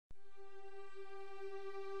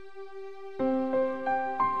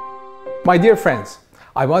My dear friends,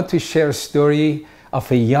 I want to share a story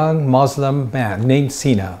of a young Muslim man named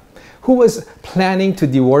Sina who was planning to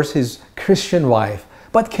divorce his Christian wife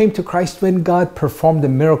but came to Christ when God performed a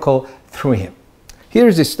miracle through him.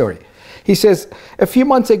 Here's his story. He says, a few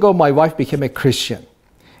months ago, my wife became a Christian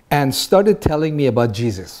and started telling me about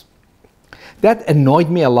Jesus. That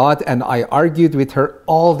annoyed me a lot and I argued with her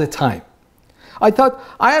all the time. I thought,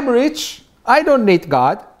 I am rich, I don't need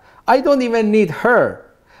God, I don't even need her.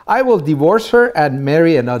 I will divorce her and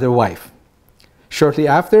marry another wife. Shortly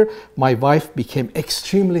after, my wife became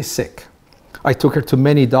extremely sick. I took her to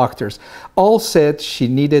many doctors. All said she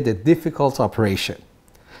needed a difficult operation.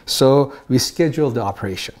 So we scheduled the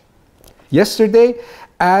operation. Yesterday,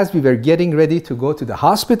 as we were getting ready to go to the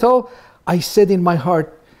hospital, I said in my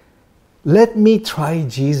heart, let me try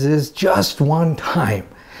Jesus just one time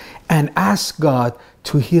and ask God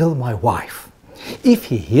to heal my wife. If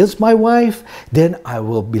he heals my wife, then I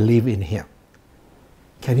will believe in him.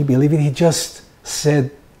 Can you believe it? He just said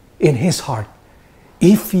in his heart,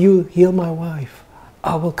 if you heal my wife,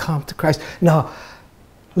 I will come to Christ. Now,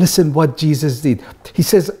 listen what Jesus did. He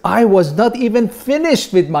says, I was not even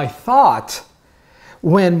finished with my thought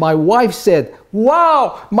when my wife said,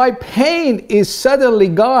 wow, my pain is suddenly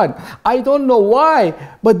gone. I don't know why,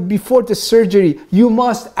 but before the surgery, you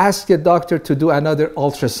must ask the doctor to do another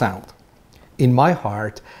ultrasound. In my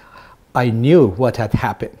heart, I knew what had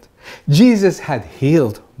happened. Jesus had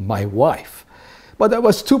healed my wife, but I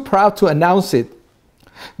was too proud to announce it.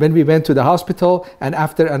 When we went to the hospital and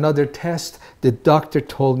after another test, the doctor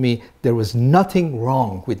told me there was nothing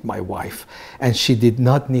wrong with my wife and she did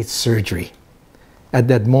not need surgery. At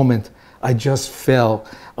that moment, I just fell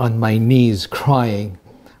on my knees crying.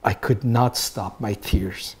 I could not stop my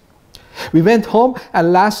tears. We went home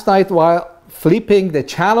and last night while flipping the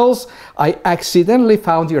channels, I accidentally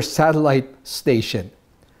found your satellite station.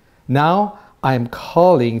 Now I am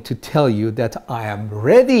calling to tell you that I am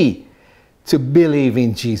ready to believe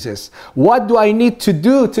in Jesus. What do I need to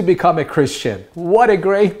do to become a Christian? What a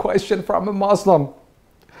great question from a Muslim.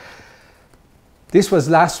 This was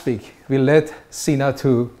last week. We led Sina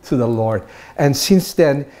to the Lord. And since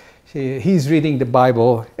then, he's reading the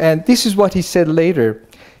Bible. And this is what he said later.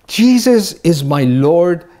 Jesus is my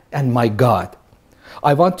Lord and my God.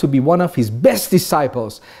 I want to be one of his best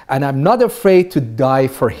disciples, and I'm not afraid to die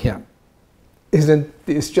for him. Isn't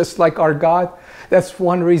this just like our God? That's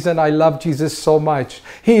one reason I love Jesus so much.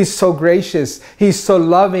 He is so gracious. He's so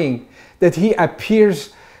loving that he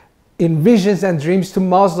appears in visions and dreams to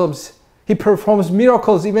Muslims. He performs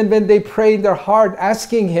miracles even when they pray in their heart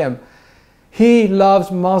asking him. He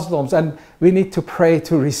loves Muslims and we need to pray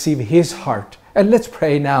to receive his heart. And let's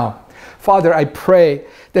pray now. Father, I pray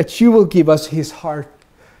that you will give us his heart.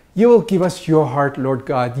 You will give us your heart, Lord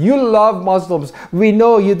God. You love Muslims. We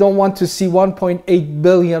know you don't want to see 1.8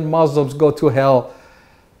 billion Muslims go to hell.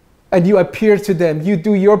 And you appear to them. You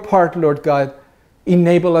do your part, Lord God.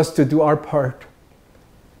 Enable us to do our part.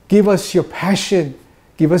 Give us your passion.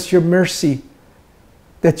 Give us your mercy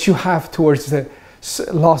that you have towards the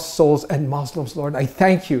lost souls and Muslims, Lord. I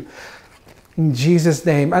thank you in Jesus'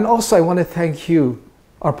 name. And also I want to thank you,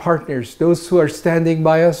 our partners, those who are standing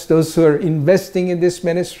by us, those who are investing in this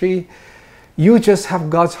ministry. You just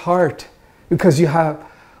have God's heart because you have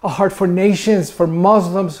a heart for nations, for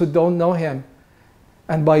Muslims who don't know him.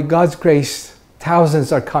 And by God's grace,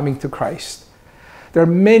 thousands are coming to Christ. There are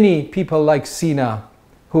many people like Sina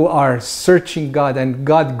who are searching God, and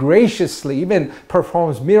God graciously even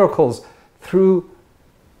performs miracles through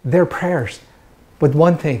their prayers. But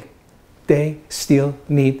one thing, they still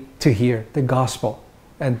need to hear the gospel.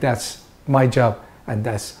 And that's my job, and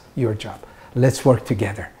that's your job. Let's work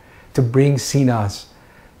together to bring Sinas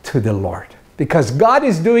to the Lord. Because God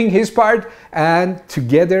is doing his part, and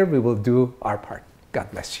together we will do our part.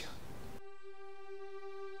 God bless you.